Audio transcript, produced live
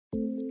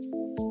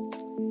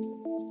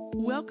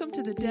Welcome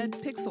to the Dead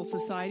Pixel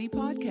Society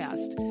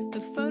podcast, the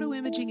photo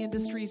imaging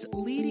industry's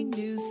leading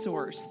news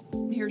source.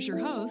 Here's your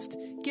host,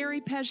 Gary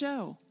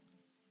Peugeot.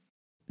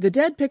 The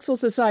Dead Pixel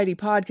Society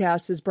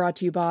podcast is brought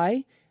to you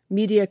by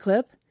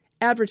Mediaclip,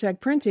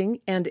 Advertech Printing,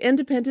 and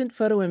Independent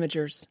Photo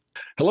Imagers.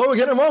 Hello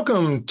again and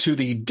welcome to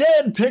the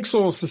Dead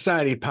Pixel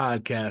Society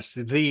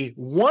podcast, the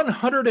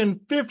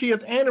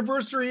 150th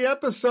anniversary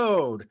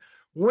episode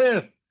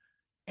with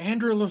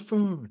Andrew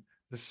Laffoon,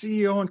 the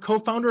CEO and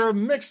co-founder of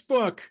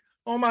Mixbook.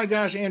 Oh my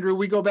gosh, Andrew,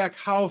 we go back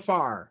how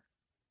far?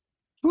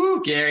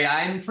 Woo, Gary,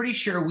 I'm pretty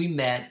sure we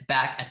met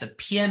back at the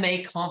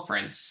PMA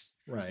conference.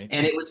 Right.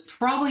 And it was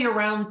probably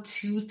around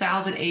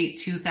 2008,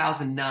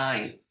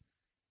 2009,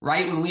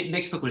 right? When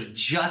Mixbook was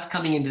just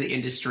coming into the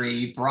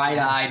industry,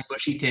 bright-eyed,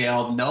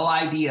 bushy-tailed, no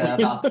idea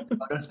about the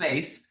photo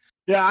space.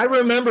 Yeah, I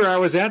remember I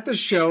was at the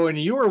show and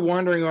you were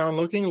wandering around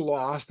looking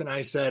lost. And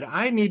I said,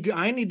 I need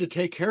to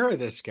take care of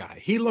this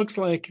guy. He looks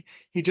like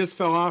he just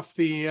fell off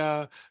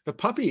the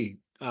puppy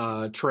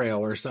trail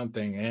or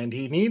something, and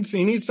he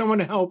needs someone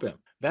to help him.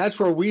 That's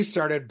where we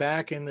started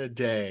back in the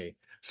day.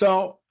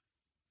 So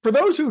for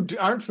those who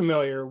aren't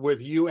familiar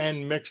with you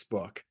and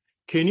Mixbook,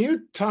 can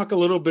you talk a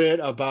little bit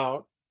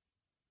about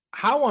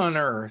how on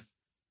earth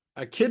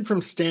a kid from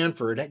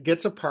Stanford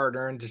gets a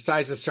partner and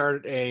decides to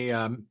start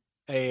a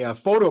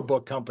photo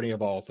book company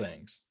of all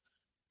things?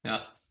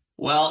 Yeah.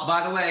 Well,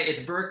 by the way, it's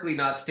Berkeley,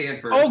 not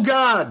Stanford. Oh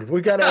God, we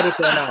got to edit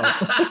that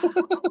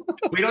out.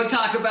 We don't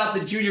talk about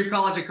the junior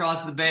college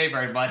across the bay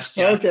very much.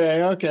 Okay.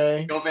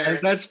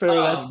 That's fair.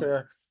 That's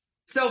fair.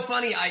 So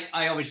funny.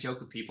 I always joke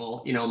with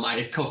people,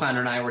 my co-founder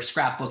and I were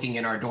scrapbooking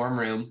in our dorm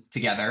room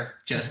together.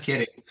 Just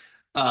kidding.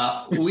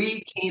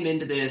 We came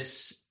into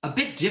this a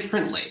bit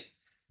differently.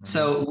 Mm-hmm.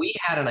 So we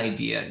had an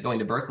idea going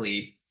to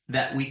Berkeley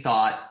that we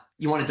thought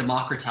you want to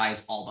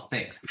democratize all the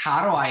things.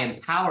 How do I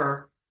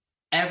empower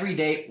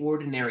everyday,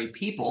 ordinary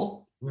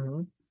people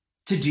mm-hmm.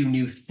 to do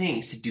new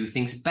things, to do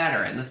things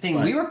better? And the thing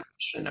we were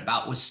passionate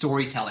about was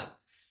storytelling.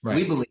 Right.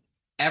 We believe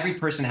every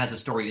person has a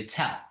story to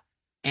tell.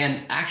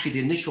 And actually,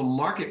 the initial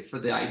market for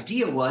the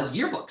idea was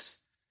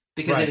yearbooks.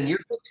 Because in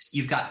yearbooks,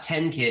 you've got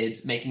 10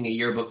 kids making a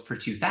yearbook for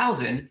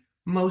 2,000.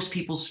 Most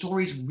people's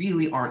stories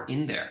really aren't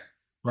in there.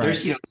 Right.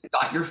 There's, you've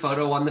got your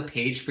photo on the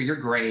page for your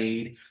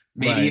grade.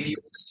 Maybe if you're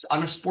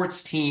on a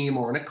sports team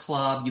or in a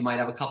club, you might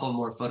have a couple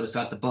more photos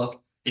throughout the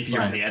book. If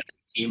you're on the editing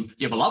team,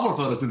 you have a lot more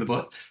photos in the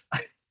book.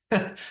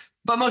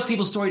 But most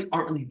people's stories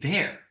aren't really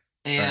there.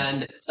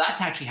 And so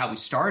that's actually how we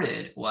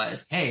started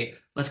was, hey,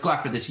 let's go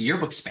after this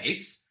yearbook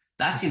space.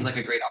 That seems like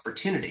a great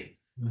opportunity.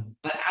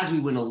 But as we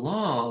went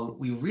along,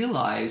 we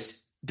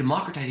realized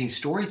democratizing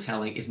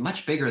storytelling is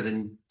much bigger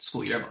than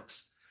school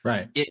yearbooks.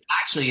 Right. It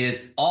actually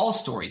is all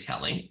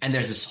storytelling. And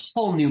there's this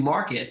whole new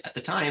market at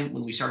the time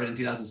when we started in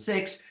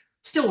 2006,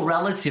 still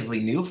relatively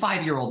new,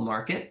 5-year-old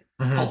market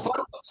called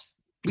Photobooks.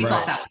 We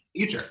thought that was the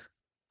future.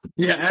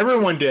 Yeah,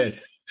 everyone did.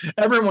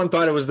 Everyone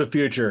thought it was the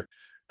future.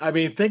 I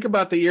mean, think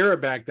about the era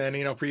back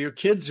then, for you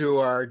kids who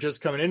are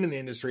just coming into the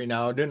industry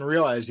now, didn't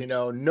realize,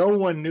 no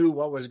one knew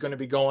what was going to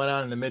be going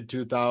on in the mid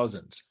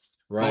 2000s,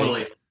 right?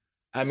 Totally.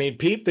 I mean,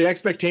 the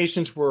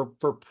expectations for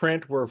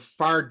print were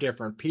far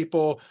different.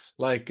 People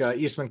like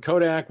Eastman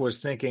Kodak was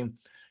thinking,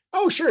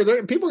 oh,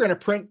 sure, people are going to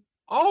print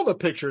all the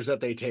pictures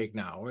that they take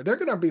now. They're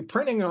going to be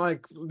printing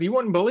like you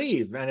wouldn't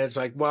believe. And it's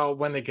like, well,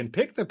 when they can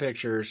pick the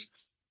pictures,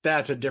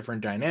 that's a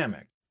different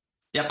dynamic.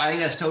 Yep, I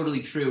think that's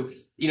totally true.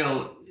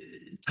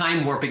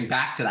 Time warping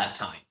back to that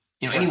time.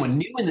 Anyone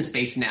new in the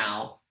space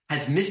now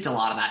has missed a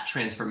lot of that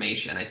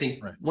transformation. I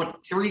think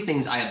three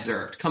things I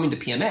observed coming to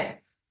PMA.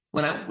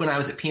 When I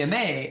was at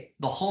PMA,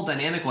 the whole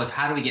dynamic was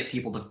how do we get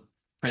people to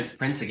print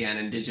prints again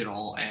in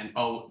digital? And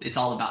it's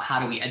all about how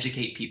do we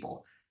educate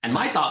people? And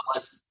my thought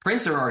was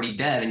prints are already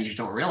dead and you just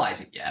don't realize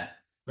it yet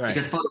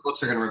because photo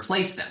books are going to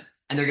replace them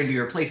and they're going to be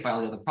replaced by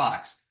all the other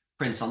products.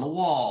 Prints on the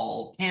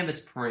wall, canvas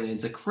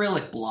prints,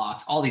 acrylic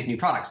blocks, all these new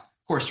products.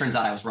 Of course, turns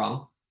out I was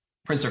wrong.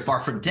 Prints are far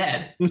from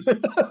dead.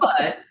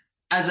 But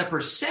as a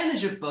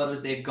percentage of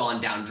photos, they've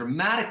gone down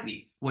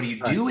dramatically. What do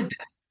you do with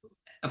them?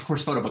 Of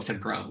course, photo books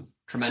have grown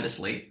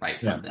tremendously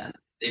from then.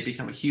 They've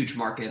become a huge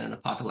market and a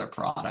popular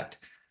product.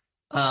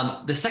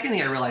 The second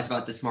thing I realized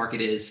about this market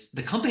is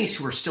the companies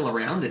who are still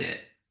around in it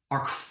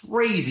are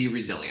crazy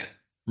resilient.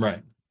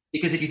 Right.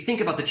 Because if you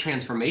think about the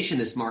transformation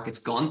this market's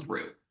gone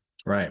through,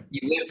 right.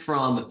 You went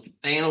from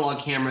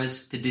analog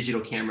cameras to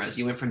digital cameras.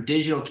 You went from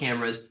digital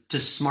cameras to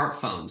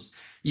smartphones.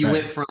 You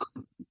went from,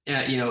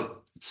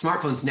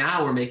 smartphones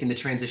now we're making the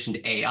transition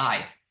to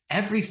AI.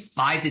 Every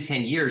 5 to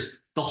 10 years,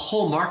 the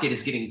whole market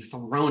is getting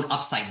thrown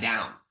upside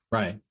down.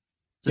 Right.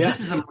 So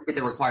this is a market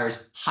that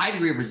requires high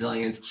degree of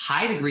resilience,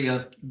 high degree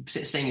of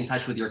staying in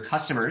touch with your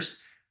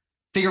customers,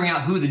 figuring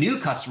out who the new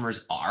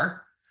customers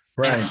are,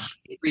 and a high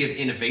degree of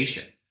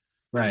innovation.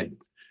 Right.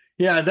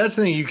 Yeah, that's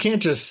the thing. You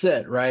can't just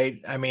sit, right?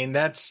 I mean,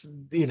 that's,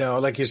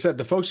 like you said,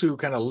 the folks who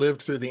kind of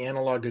lived through the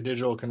analog to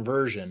digital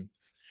conversion,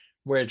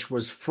 which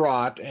was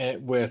fraught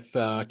with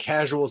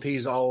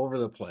casualties all over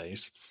the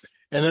place.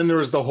 And then there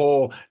was the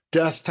whole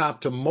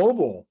desktop to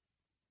mobile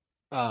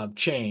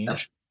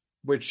change.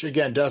 which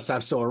again,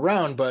 desktop's still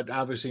around, but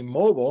obviously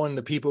mobile, and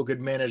the people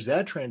could manage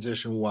that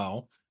transition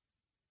well.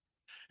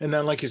 And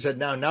then, like you said,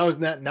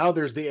 now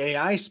there's the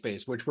AI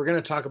space, which we're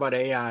going to talk about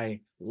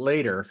AI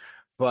later,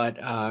 but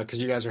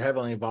because you guys are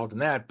heavily involved in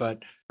that.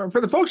 But for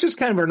the folks, just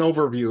kind of an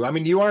overview. I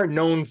mean, you are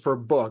known for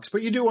books,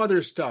 but you do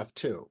other stuff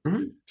too.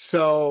 Mm-hmm.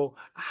 So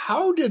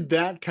how did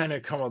that kind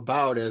of come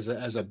about as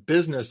a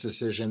business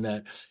decision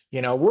that,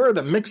 we're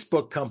the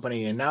Mixbook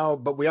company and now,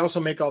 but we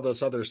also make all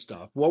this other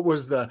stuff?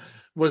 Was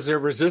there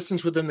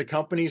resistance within the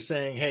company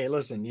saying, hey,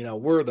 listen,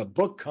 we're the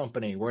book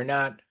company. We're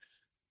not,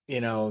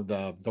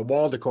 the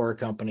wall decor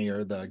company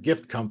or the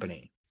gift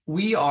company?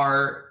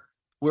 We're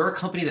a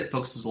company that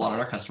focuses a lot on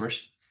our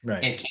customers.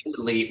 Right. And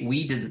candidly,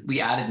 we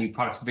added new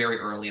products very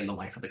early in the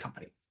life of the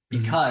company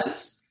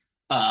because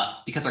our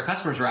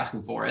customers were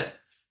asking for it,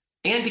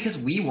 and because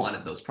we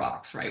wanted those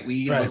products, right?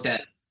 We looked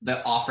at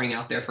the offering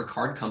out there for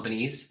card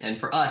companies, and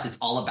for us, it's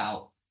all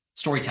about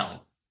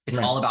storytelling. It's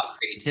all about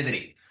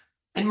creativity.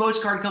 And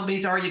most card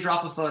companies are you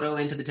drop a photo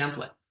into the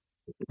template.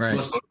 Right.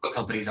 Most photo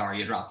companies are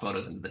you drop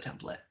photos into the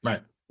template.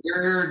 Right.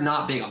 We're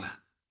not big on that.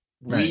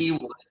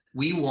 Right.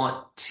 We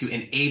want to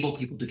enable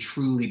people to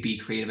truly be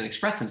creative and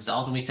express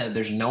themselves. And we said,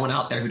 there's no one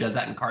out there who does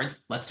that in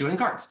cards. Let's do it in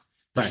cards.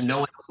 There's no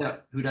one out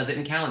there who does it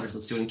in calendars.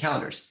 Let's do it in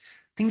calendars.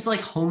 Things like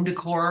home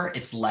decor,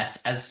 it's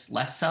less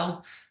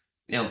so.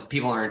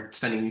 People aren't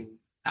spending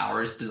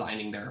hours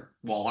designing their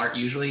wall art.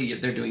 Usually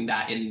they're doing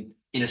that in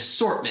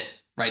assortment,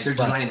 right? They're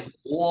designing the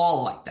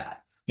wall like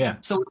that. Yeah.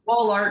 So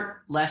wall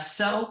art, less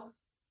so.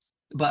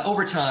 But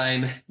over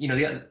time,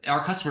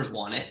 our customers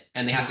want it,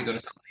 and they have to go to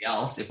somebody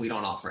else if we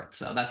don't offer it.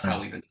 So that's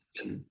how we've been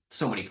in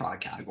so many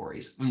product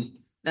categories.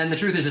 And the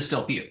truth is, it's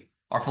still few.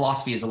 Our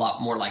philosophy is a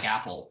lot more like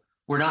Apple.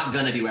 We're not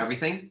going to do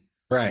everything.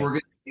 Right. We're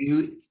going to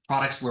do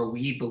products where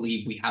we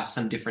believe we have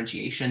some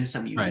differentiation,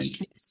 some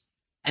uniqueness,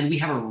 and we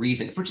have a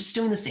reason. If we're just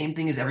doing the same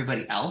thing as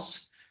everybody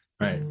else,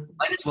 might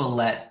as well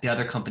let the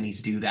other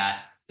companies do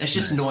that. That's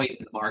just noise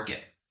in the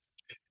market.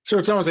 So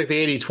it's almost like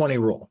the 80-20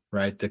 rule,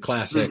 right? The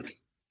classic,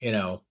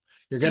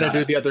 you're going to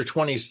do the other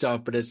 20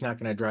 stuff, but it's not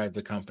going to drive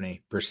the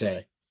company per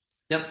se.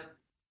 Yep.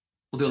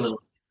 We'll do a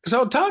little.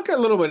 So talk a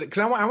little bit, because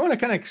I want to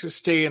kind of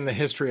stay in the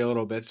history a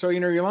little bit. So,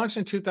 you launched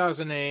in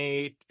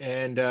 2008,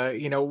 and,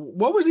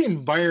 what was the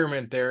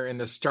environment there in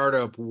the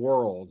startup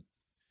world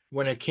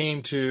when it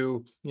came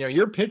to,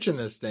 you're pitching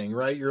this thing,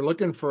 right? You're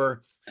looking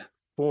for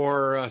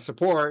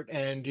support,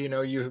 and,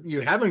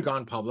 you haven't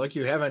gone public.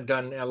 You haven't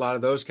done a lot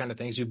of those kind of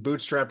things. You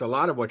bootstrapped a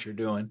lot of what you're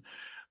doing.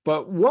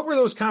 But what were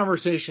those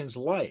conversations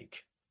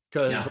like?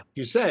 Because like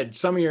you said,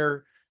 some of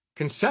your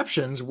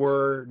conceptions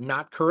were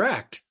not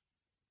correct.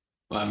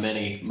 Well,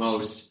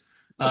 most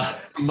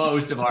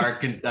of our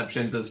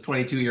conceptions as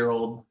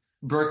 22-year-old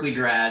Berkeley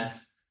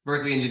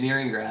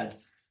engineering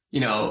grads,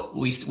 when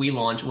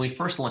we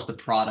first launched the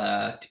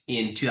product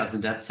in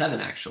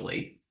 2007,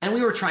 actually, and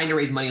we were trying to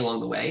raise money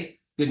along the way.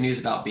 Good news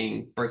about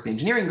being Berkeley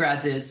engineering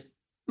grads is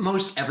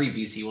most every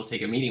VC will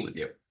take a meeting with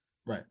you.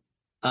 Right.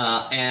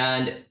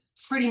 And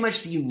pretty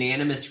much the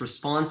unanimous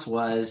response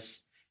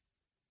was,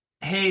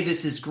 hey,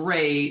 this is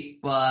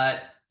great,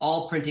 but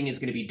all printing is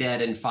going to be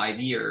dead in 5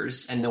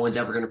 years and no one's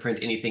ever going to print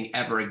anything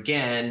ever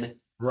again.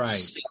 Right.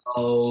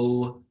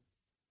 So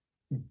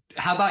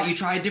how about you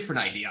try a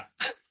different idea?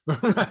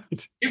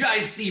 Right. You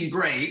guys seem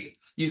great.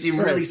 You seem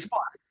really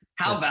smart.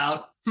 How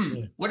about,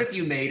 what if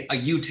you made a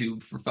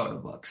YouTube for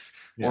Photobooks?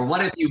 Yeah. Or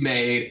what if you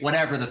made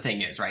whatever the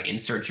thing is, right?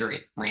 Insert your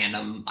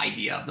random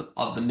idea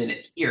of the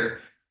minute here.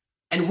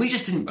 And we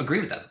just didn't agree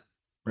with them.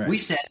 Right. We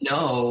said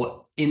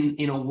no.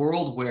 In a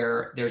world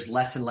where there's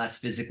less and less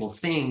physical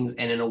things,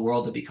 and in a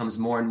world that becomes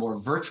more and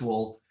more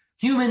virtual,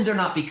 humans are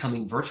not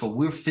becoming virtual.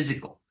 We're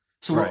physical.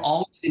 So we're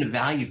always going to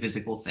value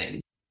physical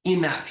things.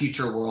 In that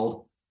future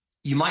world,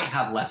 you might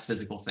have less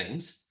physical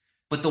things,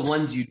 but the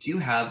ones you do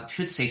have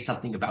should say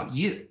something about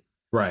you.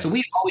 Right. So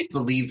we've always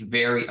believed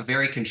a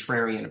very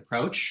contrarian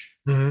approach.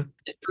 Mm-hmm.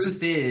 The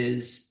truth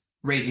is,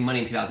 raising money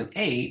in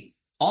 2008,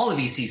 all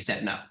the VCs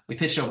said no. We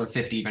pitched over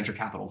 50 venture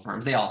capital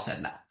firms. They all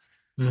said no.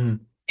 Mm-hmm.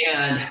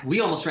 And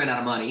we almost ran out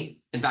of money.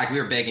 In fact, we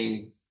were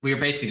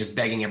basically just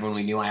begging everyone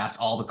we knew. I asked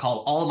all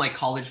of my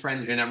college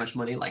friends who didn't have much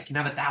money, like, can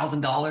I have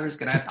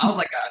 $1,000?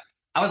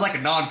 I was like a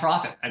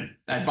nonprofit. And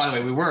by the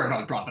way, we were a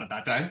nonprofit at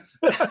that time.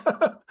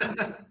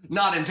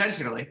 Not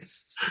intentionally.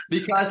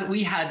 Because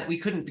we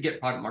couldn't get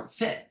product market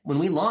fit. When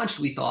we launched,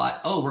 we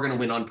thought, we're going to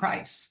win on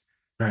price.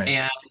 Right.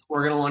 And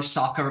we're going to launch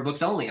softcover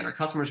books only. And our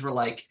customers were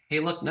like, hey,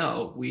 look,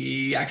 no,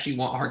 we actually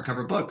want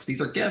hardcover books.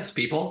 These are gifts,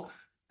 people.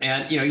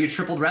 And, you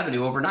tripled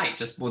revenue overnight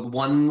just with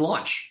one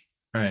launch.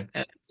 Right.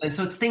 And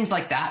so it's things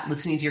like that,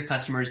 listening to your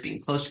customers, being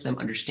close to them,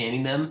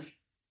 understanding them,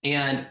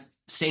 and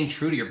staying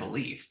true to your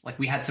belief. Like,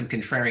 we had some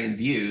contrarian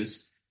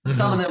views. Mm-hmm.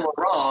 Some of them were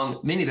wrong.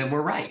 Many of them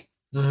were right.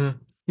 Mm-hmm.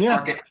 Yeah. The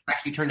market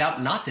actually turned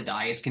out not to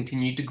die. It's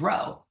continued to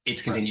grow.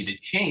 It's continued to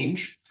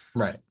change.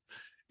 Right.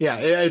 Yeah.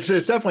 It's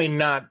definitely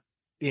not,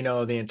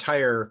 the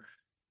entire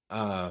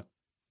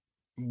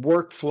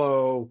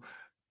workflow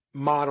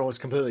model has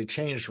completely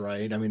changed,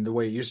 right? I mean, the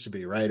way it used to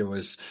be, right? It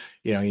was,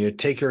 you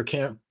take your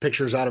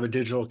pictures out of a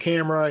digital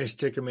camera, you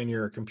stick them in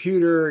your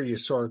computer, you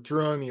sort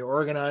through them, you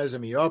organize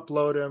them, you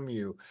upload them,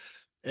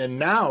 and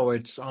now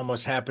it's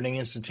almost happening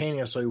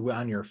instantaneously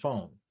on your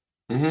phone.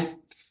 Mm-hmm.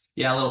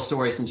 Yeah, a little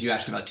story since you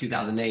asked about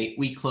 2008.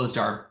 We closed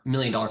our $1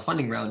 million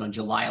funding round on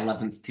July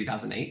 11th,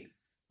 2008,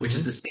 which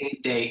is the same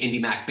day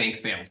IndyMac Bank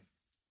failed.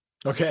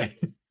 Okay.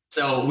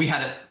 So we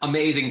had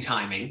amazing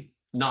timing,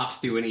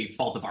 not through any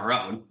fault of our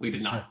own. We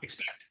did not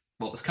expect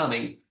what was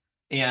coming.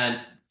 And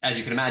as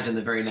you can imagine,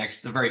 the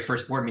very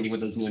first board meeting with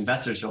those new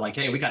investors are like,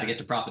 hey, we got to get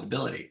to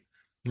profitability.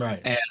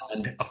 Right.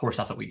 And of course,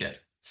 that's what we did.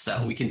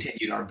 So we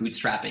continued our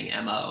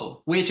bootstrapping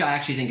MO, which I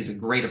actually think is a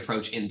great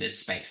approach in this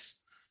space.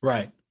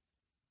 Right.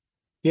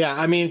 Yeah,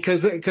 I mean,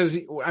 because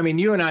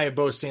you and I have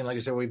both seen, like I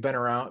said, we've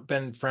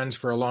been friends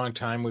for a long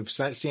time. We've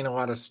seen a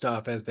lot of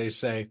stuff, as they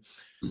say.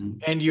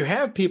 And you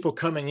have people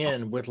coming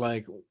in with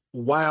like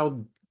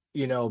wild,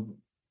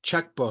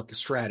 checkbook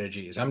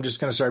strategies. I'm just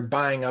going to start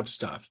buying up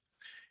stuff.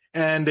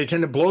 And they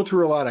tend to blow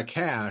through a lot of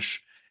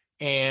cash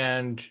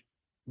and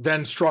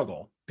then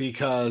struggle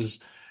because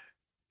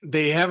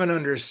they haven't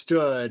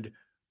understood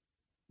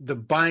the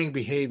buying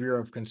behavior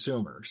of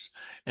consumers.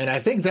 And I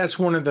think that's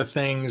one of the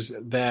things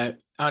that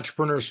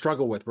entrepreneurs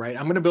struggle with, right?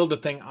 I'm going to build the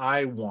thing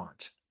I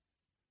want,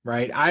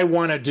 right? I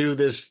want to do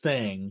this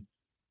thing.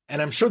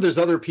 And I'm sure there's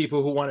other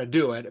people who want to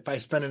do it. If I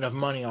spend enough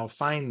money, I'll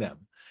find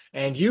them.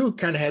 And you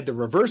kind of had the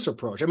reverse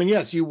approach. I mean,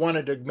 yes, you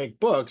wanted to make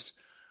books,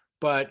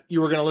 but you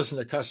were going to listen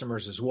to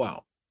customers as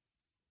well.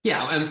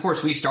 Yeah, and of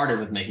course, we started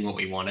with making what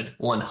we wanted.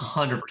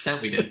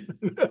 100% we did.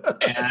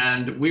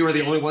 And we were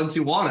the only ones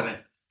who wanted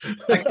it,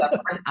 except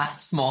for a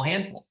small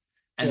handful.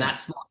 And that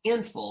small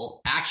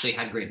handful actually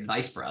had great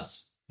advice for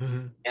us.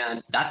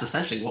 And that's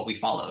essentially what we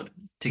followed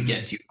to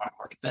get to product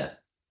market fit.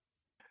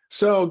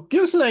 So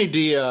give us an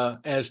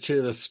idea as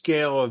to the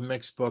scale of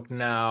Mixbook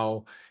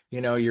now.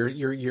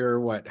 You're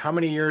what? How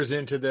many years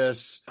into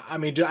this? I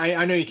mean,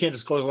 I know you can't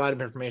disclose a lot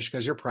of information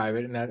because you're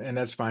private, and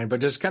that's fine. But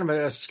just kind of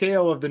a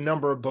scale of the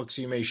number of books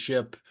you may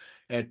ship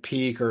at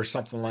peak or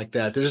something like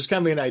that. There's just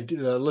kind of an idea,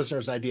 the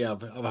listener's idea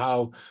of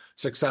how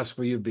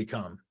successful you've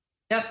become.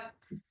 Yep.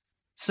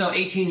 So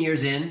 18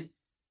 years in,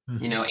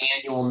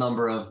 annual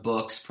number of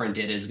books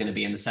printed is going to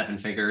be in the seven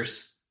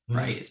figures,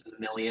 right? It's in the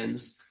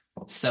millions.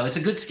 So it's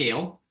a good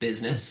scale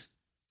business.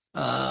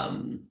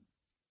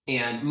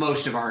 And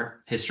most of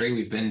our history,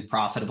 we've been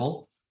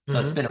profitable. So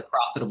it's been a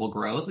profitable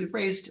growth. We've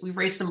raised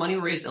some money.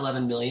 We raised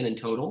 11 million in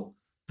total.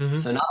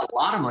 So not a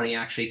lot of money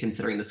actually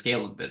considering the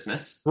scale of the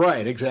business.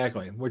 Right,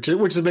 exactly. Which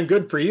has been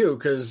good for you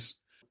because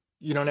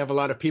you don't have a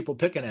lot of people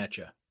picking at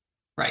you.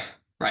 Right.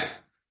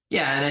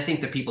 Yeah, and I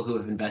think the people who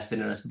have invested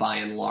in us by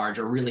and large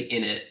are really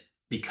in it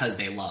because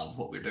they love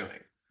what we're doing.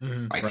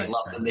 Right? They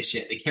love the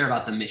mission. They care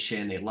about the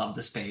mission. They love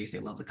the space. They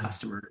love the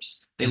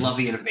customers. They love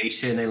the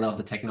innovation. They love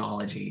the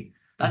technology.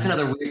 That's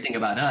another weird thing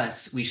about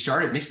us.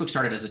 Mixbook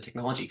started as a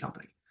technology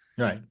company.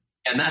 Right.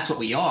 And that's what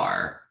we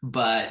are.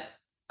 But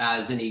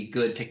as any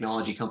good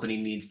technology company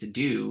needs to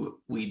do,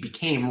 we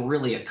became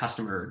really a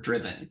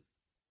customer-driven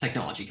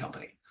technology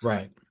company.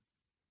 Right.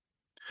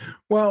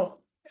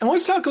 Well, and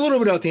let's talk a little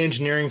bit about the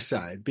engineering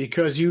side,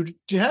 because you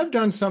have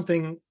done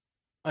something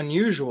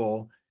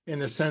unusual in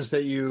the sense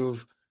that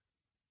you've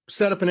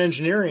set up an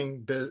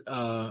engineering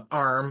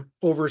arm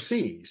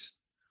overseas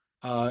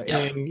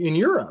in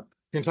Europe.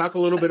 Can you talk a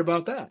little bit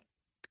about that?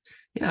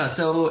 Yeah,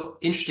 so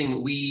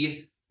interesting.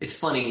 It's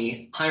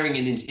funny, hiring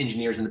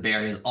engineers in the Bay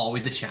Area is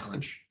always a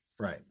challenge.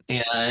 Right.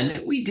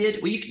 And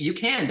you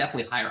can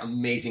definitely hire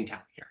amazing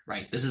talent here,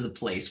 right? This is a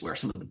place where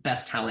some of the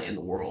best talent in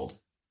the world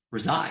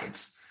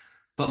resides.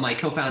 But my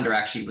co-founder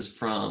actually was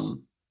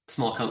from a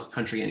small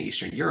country in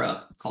Eastern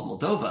Europe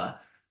called Moldova,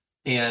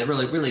 and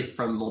really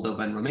from Moldova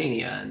and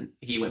Romania. And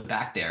he went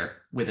back there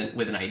with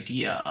an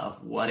idea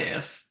of what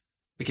if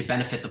we could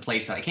benefit the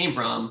place that I came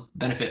from,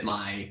 benefit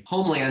my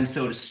homeland,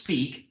 so to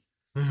speak,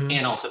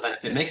 and also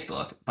benefit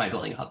Mixbook by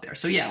building a hub there.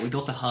 So yeah, we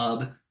built a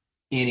hub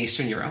in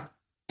Eastern Europe,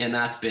 and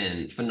that's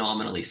been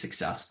phenomenally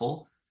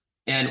successful.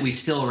 And we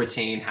still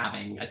retain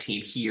having a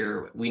team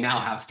here. We now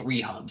have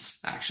 3 hubs,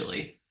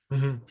 actually.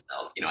 So,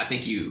 I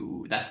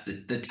think that's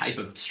the type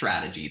of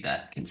strategy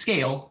that can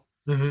scale.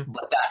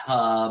 But that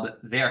hub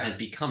there has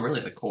become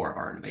really the core of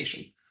our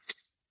innovation.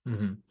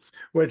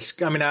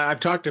 Which, I mean, I've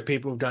talked to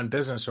people who've done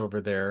business over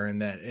there,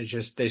 and that it's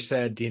just, they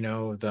said,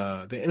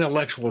 the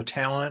intellectual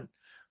talent,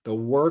 the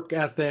work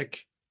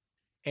ethic,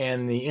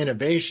 and the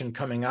innovation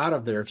coming out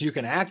of there, if you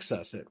can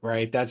access it,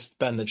 right? That's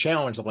been the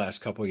challenge the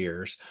last couple of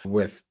years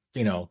with,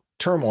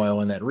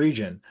 turmoil in that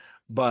region.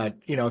 But,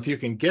 if you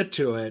can get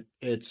to it,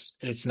 it's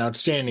an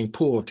outstanding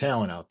pool of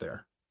talent out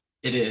there.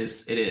 It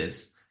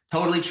is.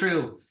 Totally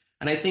true.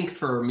 And I think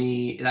for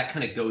me, that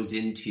kind of goes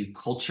into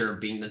culture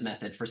being the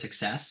method for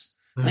success.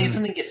 I think it's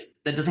something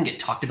that doesn't get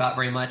talked about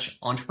very much.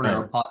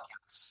 Entrepreneurial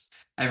podcasts.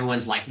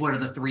 Everyone's like, what are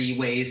the 3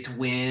 ways to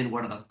win?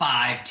 What are the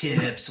 5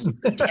 tips?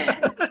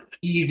 10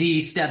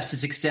 easy steps to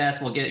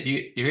success? Well,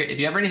 if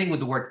you have anything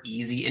with the word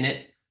easy in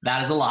it,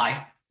 that is a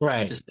lie.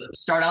 Right. Just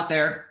start out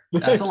there.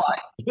 That's a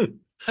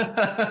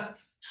lie.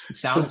 It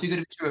sounds too good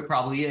to be true. It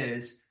probably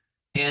is.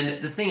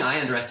 And the thing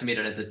I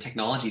underestimated as a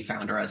technology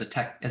founder, as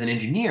an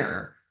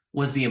engineer,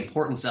 was the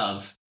importance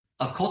of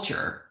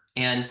culture,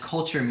 and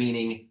culture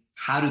meaning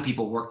how do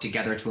people work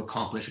together to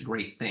accomplish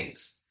great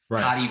things?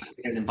 Right. How do you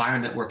create an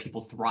environment where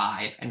people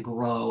thrive and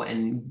grow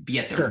and be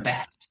at their Sure.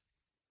 best?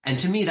 And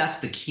to me, that's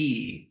the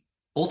key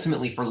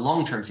ultimately for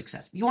long-term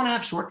success. If you want to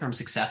have short-term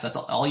success, that's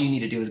all you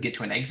need to do is get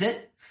to an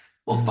exit.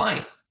 Well,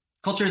 fine.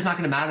 Culture is not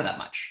going to matter that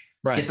much.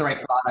 Right. Get the right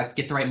product,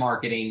 get the right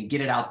marketing,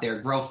 get it out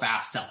there, grow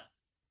fast, sell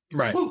it.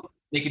 Right. Woo,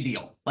 make a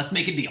deal. Let's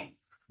make a deal.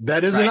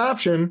 That is an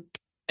option.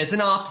 It's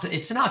an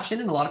option,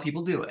 and a lot of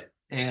people do it.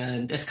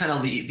 And it's kind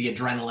of the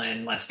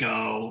adrenaline, let's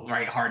go,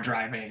 right, hard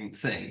driving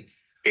thing.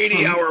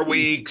 80-hour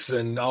weeks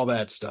and all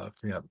that stuff.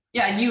 Yeah.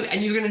 Yeah,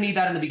 and you're going to need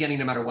that in the beginning,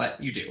 no matter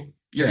what you do.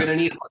 You're going to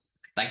need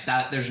like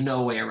that. There's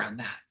no way around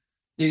that.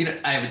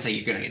 I would say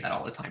you're going to need that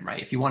all the time,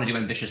 right? If you want to do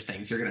ambitious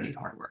things, you're going to need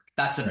hard work.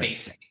 That's a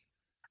basic.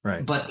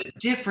 Right. But the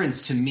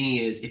difference to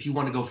me is if you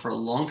want to go for a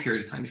long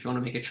period of time, if you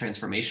want to make a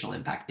transformational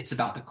impact, it's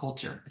about the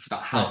culture. It's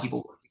about how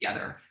people work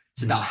together.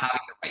 It's about having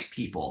the right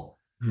people.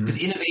 Because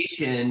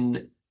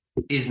innovation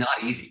is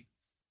not easy.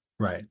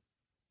 Right.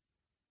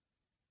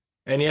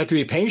 And you have to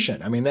be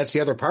patient. I mean, that's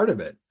the other part of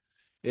it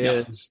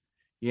is,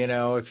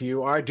 if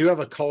you do have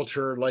a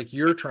culture like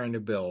you're trying to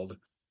build,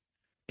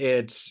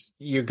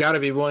 you got to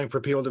be willing for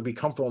people to be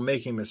comfortable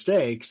making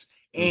mistakes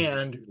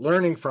and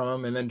learning from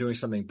them and then doing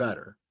something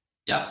better.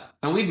 Yep.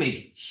 And we've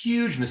made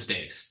huge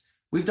mistakes.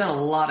 We've done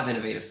a lot of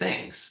innovative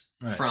things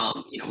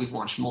from, we've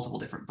launched multiple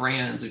different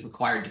brands. We've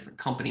acquired different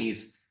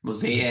companies.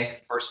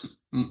 Mosaic, first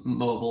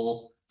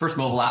mobile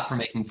app for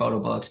making photo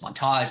books.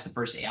 Montage, the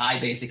first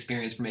AI-based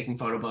experience for making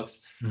photo books.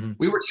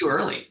 We were too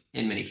early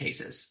in many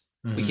cases.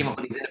 We came up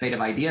with these innovative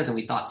ideas and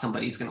we thought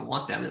somebody's going to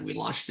want them, and we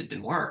launched it,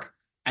 didn't work.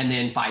 And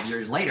then 5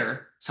 years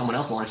later, someone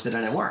else launched it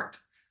and it worked.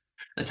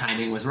 The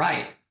timing was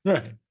right.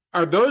 Right.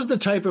 Are those the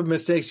type of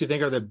mistakes you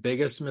think are the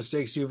biggest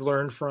mistakes you've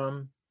learned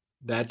from?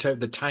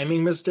 The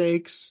timing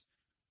mistakes?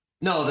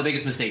 No, the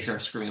biggest mistakes are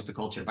screwing up the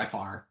culture by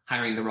far.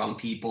 Hiring the wrong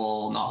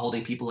people, not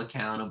holding people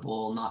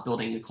accountable, not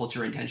building the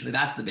culture intentionally.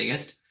 That's the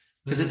biggest.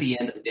 Because at the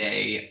end of the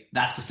day,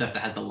 that's the stuff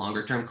that has the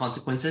longer term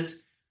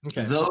consequences.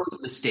 Okay. Those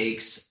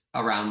mistakes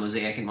around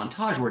Mosaic and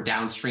Montage were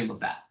downstream of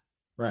that.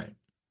 Right.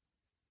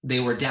 They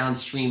were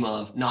downstream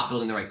of not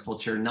building the right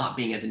culture, not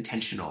being as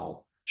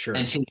intentional. Sure.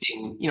 And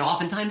chasing,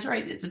 oftentimes,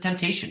 right, it's a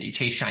temptation. You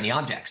chase shiny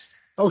objects.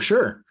 Oh,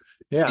 sure.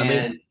 Yeah.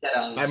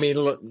 I mean,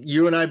 look,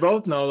 you and I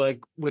both know, like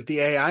with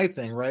the AI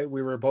thing, right?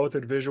 We were both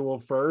at Visual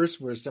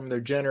First with some of their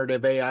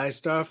generative AI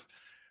stuff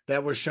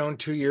that was shown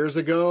 2 years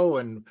ago,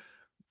 and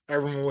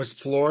everyone was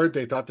floored.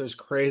 They thought this was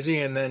crazy.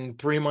 And then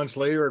 3 months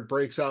later, it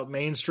breaks out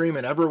mainstream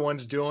and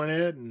everyone's doing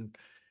it. And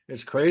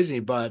it's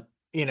crazy. But,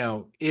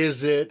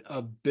 is it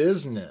a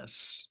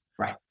business?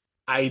 Right.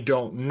 I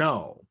don't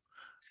know.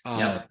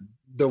 Yep.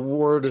 The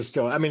word is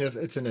still,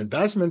 it's an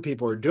investment.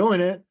 People are doing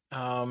it.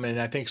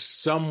 And I think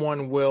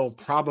someone will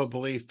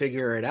probably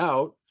figure it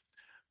out.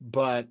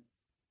 But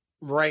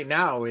right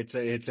now it's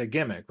a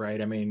gimmick, right?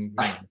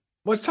 Right.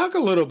 Let's talk a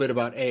little bit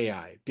about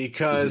AI,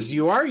 because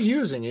you are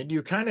using it.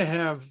 You kind of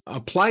have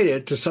applied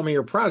it to some of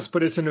your products,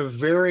 but it's in a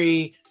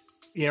very,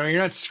 you're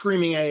not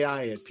screaming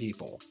AI at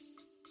people.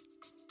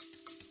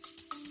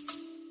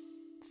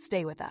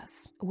 Stay with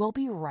us. We'll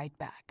be right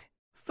back.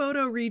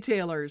 Photo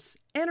retailers,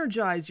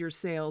 energize your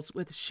sales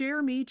with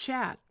ShareMe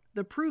Chat,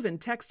 the proven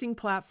texting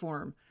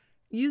platform.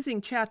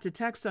 Using chat to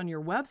text on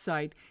your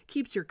website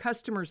keeps your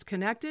customers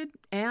connected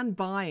and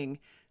buying.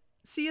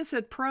 See us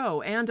at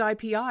Pro and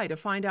IPI to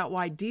find out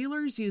why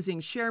dealers using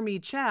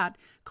ShareMe Chat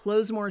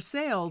close more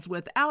sales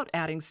without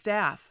adding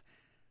staff.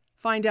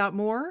 Find out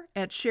more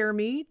at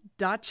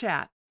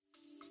shareme.chat.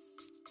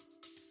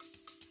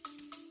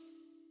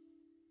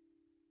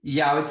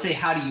 Yeah, I would say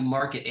how do you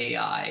market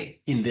AI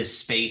in this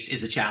space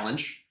is a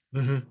challenge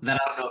that I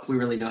don't know if we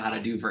really know how to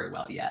do very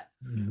well yet.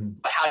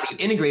 But how do you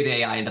integrate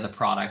AI into the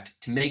product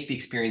to make the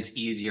experience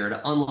easier,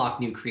 to unlock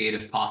new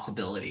creative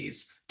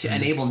possibilities, to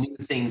enable new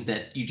things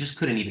that you just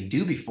couldn't even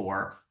do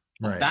before?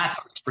 Right. That's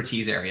our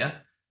expertise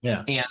area.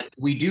 Yeah. And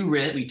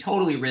we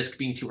totally risk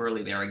being too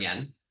early there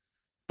again.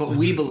 But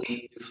we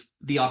believe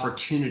the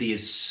opportunity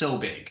is so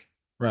big.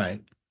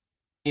 Right.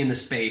 In the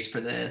space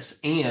for this,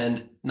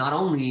 and not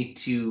only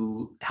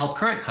to help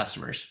current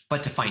customers,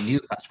 but to find new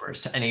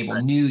customers, to enable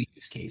new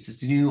use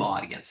cases, new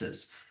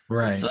audiences.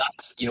 Right. So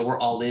that's, we're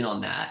all in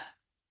on that.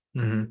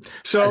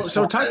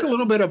 So talk a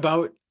little bit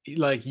about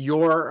like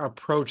your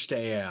approach to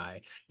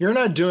AI. You're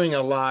not doing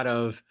a lot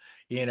of,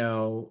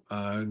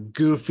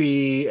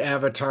 goofy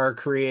avatar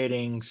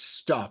creating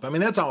stuff.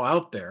 That's all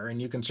out there,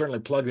 and you can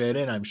certainly plug that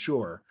in, I'm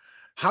sure.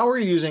 How are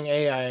you using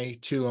AI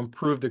to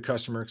improve the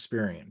customer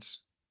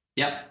experience?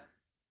 Yep.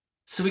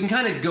 So we can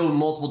kind of go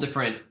multiple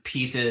different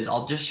pieces.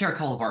 I'll just share a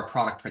couple of our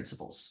product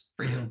principles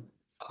for you.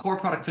 A core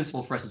product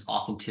principle for us is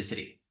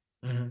authenticity.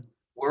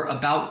 We're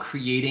about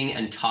creating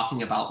and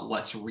talking about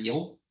what's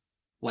real,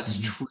 what's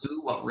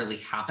true, what really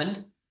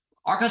happened.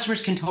 Our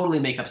customers can totally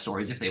make up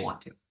stories if they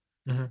want to.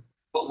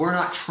 but we're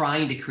not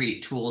trying to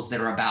create tools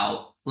that are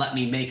about, let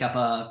me make up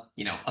a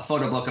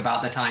photo book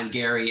about the time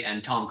Gary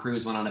and Tom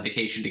Cruise went on a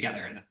vacation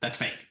together. And that's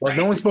fake. Well, right?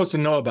 no one's supposed to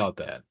know about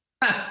that.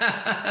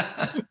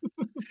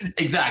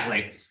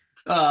 Exactly.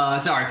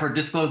 Sorry for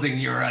disclosing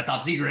your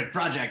top secret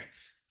project.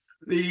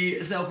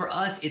 So for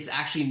us, it's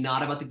actually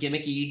not about the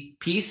gimmicky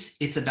piece.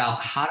 It's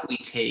about how do we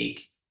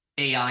take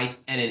AI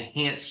and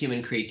enhance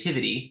human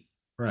creativity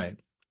Right.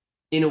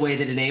 in a way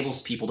that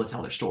enables people to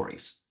tell their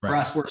stories. Right. For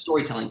us, we're a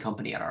storytelling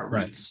company at our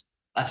roots.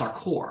 That's our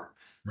core.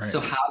 Right. So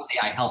how does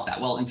AI help that?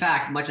 Well, in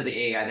fact, much of the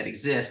AI that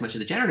exists, much of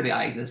the generative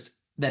AI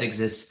that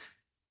exists,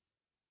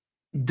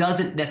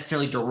 doesn't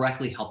necessarily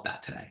directly help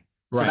that today.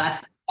 So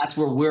that's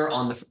where we're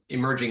on the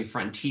emerging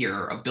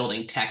frontier of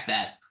building tech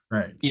that,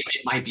 it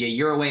might be a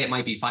year away, it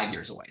might be 5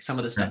 years away. Some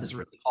of the stuff is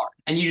really hard.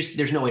 And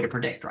there's no way to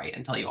predict, right?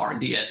 Until you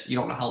R&D it, you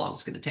don't know how long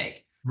it's going to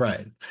take.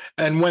 Right.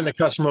 And when the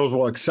customers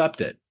will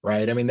accept it,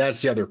 right? I mean,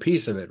 that's the other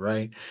piece of it,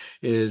 right?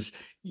 Is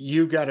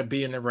you've got to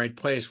be in the right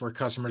place where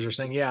customers are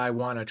saying, yeah, I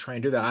want to try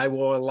and do that. I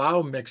will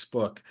allow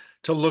Mixbook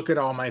to look at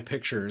all my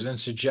pictures and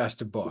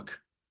suggest a book.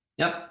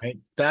 Yep. Right?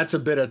 That's a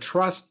bit of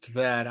trust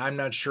that I'm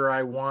not sure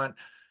I want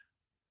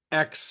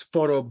X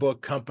photo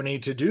book company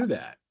to do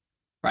that.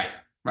 Right.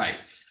 Right.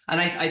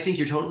 And I think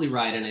you're totally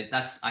right. And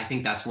I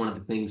think that's one of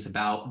the things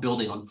about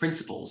building on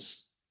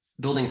principles,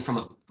 building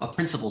from a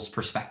principles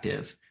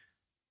perspective.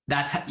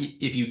 That's how,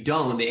 if you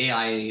don't,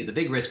 the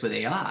big risk with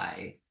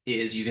AI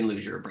is you can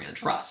lose your brand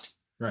trust.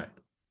 Right.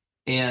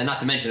 And not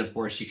to mention, of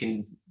course, you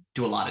can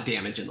do a lot of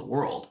damage in the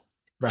world.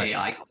 Right.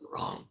 AI going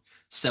wrong.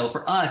 So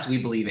for us, we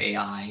believe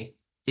AI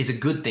is a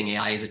good thing.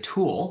 AI is a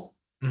tool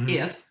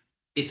if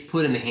it's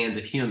put in the hands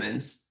of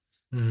humans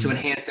to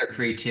enhance their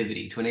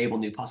creativity, to enable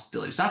new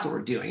possibilities. So that's what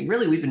we're doing.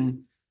 Really, we've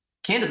been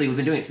doing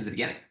it since the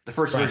beginning. The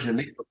first version of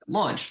Mixbook that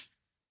launched,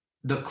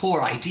 the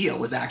core idea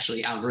was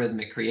actually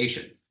algorithmic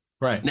creation.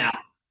 Right. Now,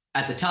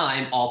 at the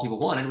time, all people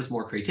wanted was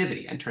more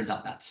creativity, and turns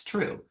out that's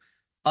true.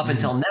 Up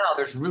until now,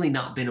 there's really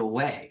not been a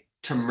way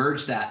to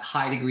merge that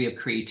high degree of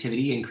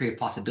creativity and creative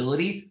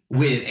possibility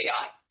with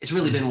AI. It's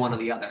really been one or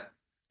the other.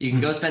 You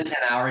can go spend 10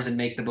 hours and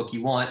make the book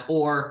you want,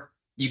 or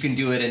you can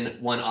do it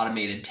in one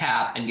automated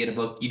tap and get a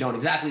book you don't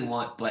exactly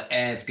want, but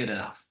it's good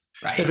enough,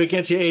 right? If it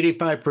gets you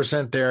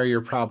 85% there,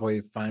 you're probably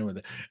fine with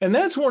it. And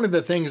that's one of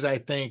the things I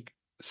think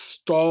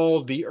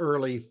stalled the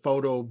early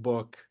photo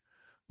book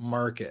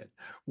market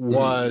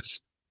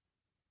was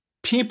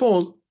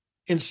people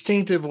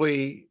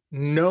instinctively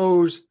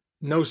know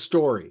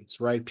stories,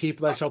 right?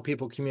 That's how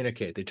people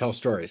communicate. They tell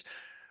stories,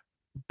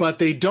 but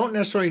they don't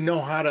necessarily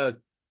know how to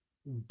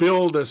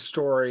build a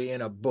story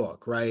in a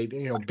book, right?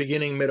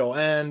 Beginning, middle,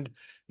 end,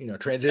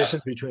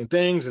 transitions between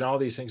things and all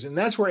these things. And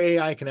that's where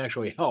AI can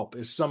actually help,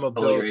 is some of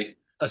those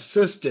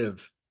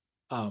assistive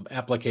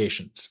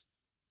applications.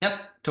 Yep,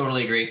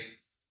 totally agree.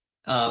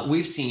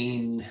 We've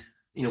seen,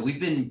 we've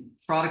been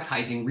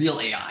productizing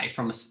real AI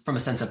from a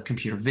sense of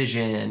computer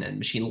vision and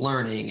machine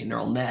learning and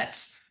neural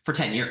nets for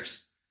 10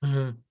 years.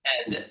 And,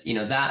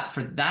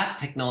 for that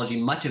technology,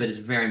 much of it is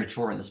very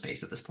mature in the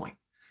space at this point.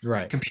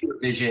 Right. Computer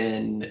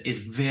vision is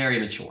very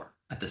mature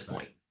at this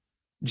point.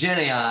 Gen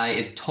AI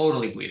is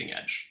totally bleeding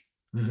edge.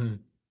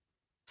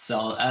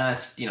 So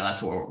that's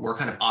where we're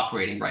kind of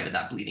operating right at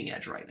that bleeding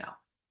edge right now.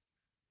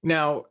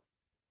 Now,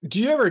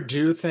 do you ever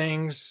do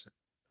things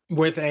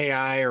with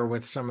AI or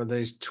with some of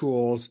these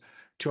tools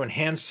to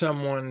enhance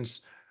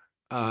someone's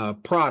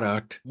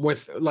product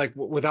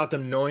without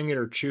them knowing it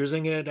or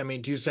choosing it? I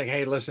mean, do you say,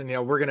 hey, listen,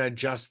 we're going to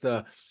adjust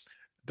the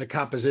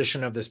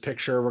composition of this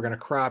picture. We're going to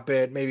crop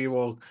it. Maybe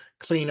we'll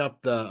clean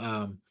up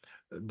the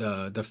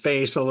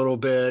face a little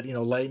bit,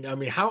 lighten. I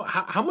mean,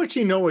 how much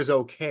is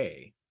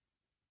okay?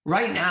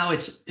 Right now,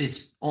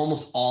 it's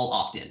almost all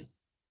opt-in.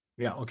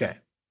 Yeah. Okay.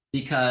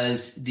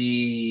 Because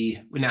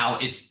now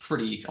it's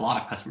a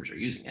lot of customers are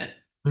using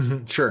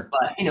it. Sure.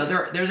 But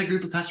there's a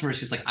group of customers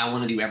who's like, I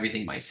want to do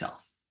everything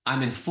myself.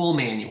 I'm in full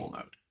manual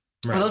mode.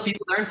 Right. For those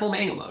people, they're in full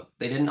manual mode.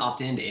 They didn't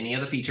opt into any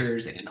of the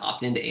features. They didn't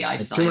opt into AI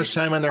design. Too much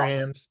time on their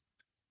hands.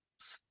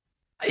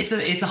 It's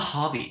a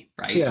hobby,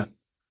 right? Yeah.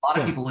 A lot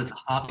of people, it's a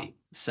hobby.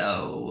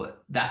 So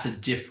that's a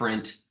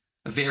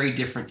very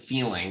different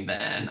feeling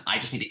than I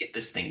just need to get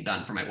this thing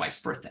done for my wife's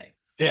birthday.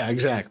 Yeah,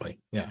 exactly.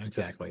 Yeah,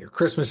 exactly. Or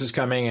Christmas is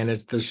coming and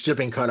it's the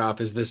shipping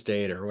cutoff is this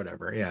date or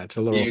whatever. Yeah, it's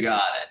a little. You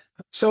got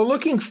it. So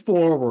looking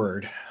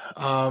forward,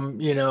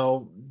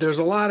 there's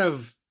a lot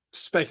of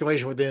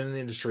speculation within the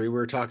industry. We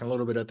were talking a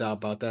little bit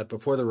about that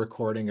before the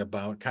recording,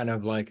 about kind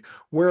of like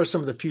where are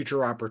some of the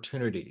future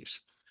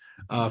opportunities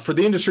for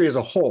the industry as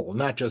a whole,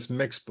 not just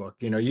Mixbook.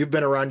 You've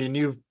been around and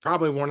you've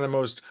probably one of the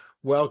most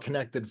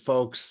well-connected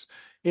folks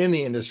in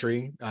the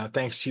industry,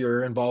 thanks to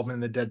your involvement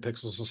in the Dead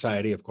Pixel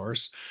Society, of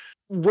course.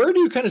 Where do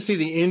you kind of see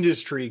the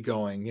industry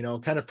going,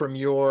 kind of from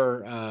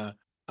your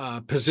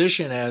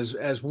position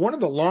as one of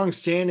the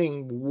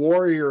longstanding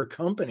warrior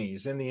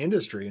companies in the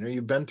industry?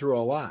 You've been through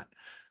a lot.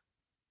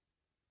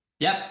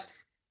 Yep.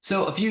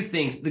 So a few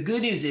things. The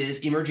good news is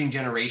emerging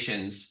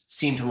generations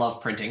seem to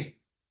love printing.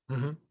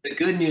 The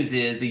good news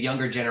is the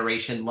younger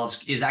generation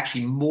is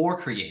actually more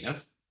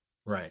creative.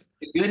 Right.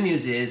 The good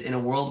news is, in a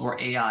world where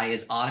AI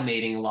is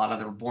automating a lot of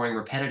the boring,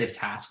 repetitive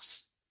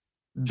tasks,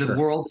 the Sure.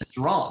 world is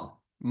drawn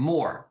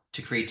more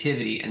to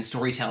creativity and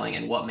storytelling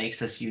and what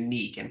makes us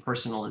unique and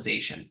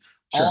personalization.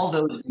 Sure. All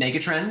those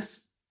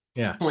megatrends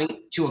Yeah. point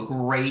to a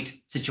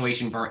great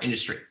situation for our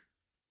industry.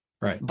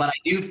 Right. But I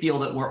do feel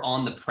that we're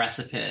on the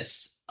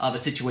precipice of a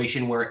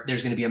situation where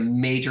there's going to be a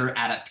major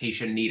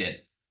adaptation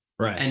needed.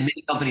 Right. And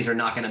many companies are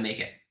not going to make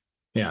it.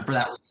 Yeah. For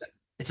that reason.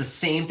 It's the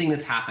same thing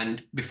that's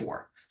happened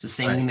before. It's the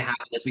same Right. thing that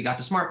happened as we got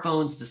to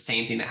smartphones. It's the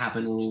same thing that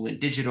happened when we went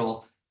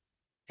digital.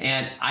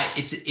 And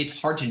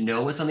it's hard to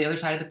know what's on the other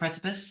side of the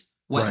precipice,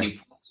 what Right. new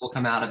products will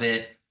come out of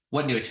it,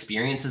 what new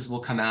experiences will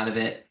come out of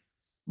it.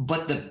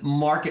 But the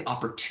market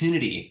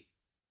opportunity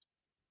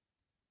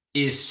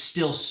is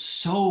still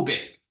so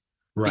big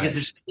Right. because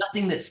there's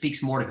nothing that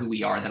speaks more to who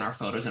we are than our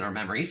photos and our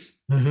memories.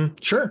 Mm-hmm.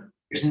 Sure.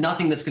 There's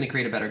nothing that's going to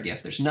create a better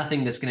gift. There's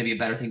nothing that's going to be a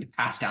better thing to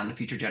pass down to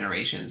future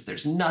generations.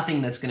 There's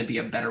nothing that's going to be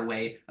a better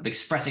way of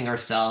expressing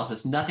ourselves.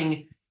 There's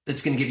nothing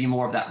that's going to give you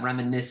more of that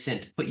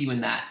reminiscent, put you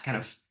in that kind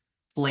of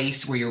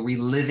place where you're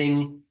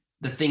reliving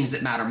the things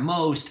that matter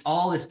most.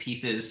 All these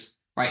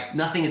pieces, right?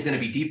 Nothing is going to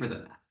be deeper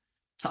than that.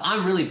 So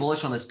I'm really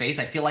bullish on this space.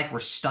 I feel like we're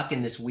stuck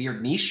in this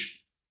weird niche.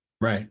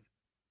 Right.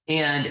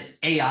 And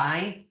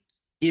AI,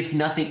 if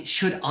nothing,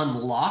 should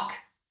unlock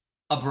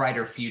a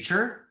brighter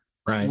future.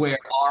 Right. Where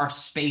our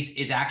space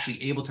is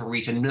actually able to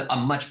reach a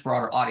much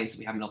broader audience that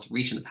we haven't been able to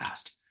reach in the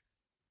past.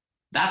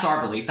 That's our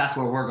belief. That's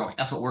where we're going.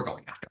 That's what we're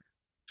going after.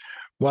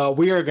 Well,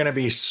 we are going to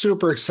be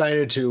super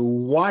excited to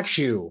watch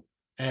you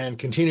and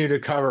continue to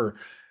cover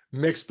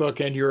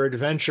Mixbook and your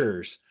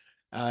adventures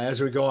as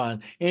we go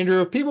on.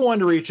 Andrew, if people want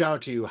to reach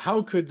out to you,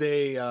 how could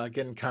they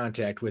get in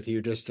contact with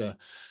you just to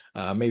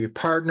maybe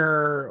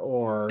partner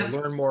or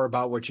learn more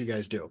about what you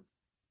guys do?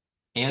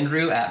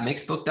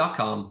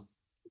 Andrew@mixbook.com.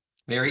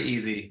 Very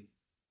easy.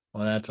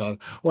 Well, that's awesome.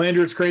 Well,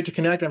 Andrew, it's great to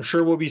connect. I'm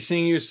sure we'll be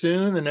seeing you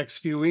soon the next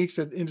few weeks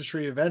at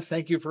industry events.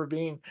 Thank you for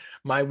being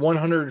my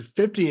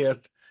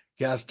 150th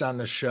guest on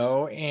the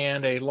show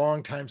and a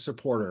longtime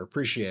supporter.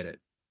 Appreciate it.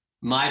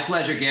 My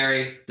pleasure,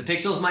 Gary. The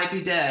pixels might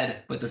be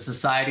dead, but the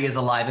society is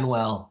alive and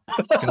well.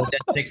 Go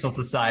Dead Pixel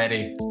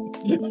Society.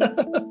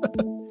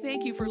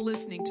 Thank you for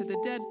listening to the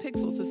Dead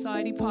Pixel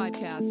Society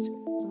podcast.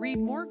 Read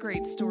more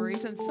great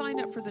stories and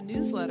sign up for the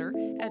newsletter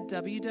at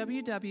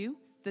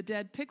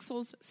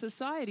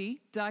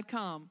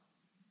www.thedeadpixelssociety.com.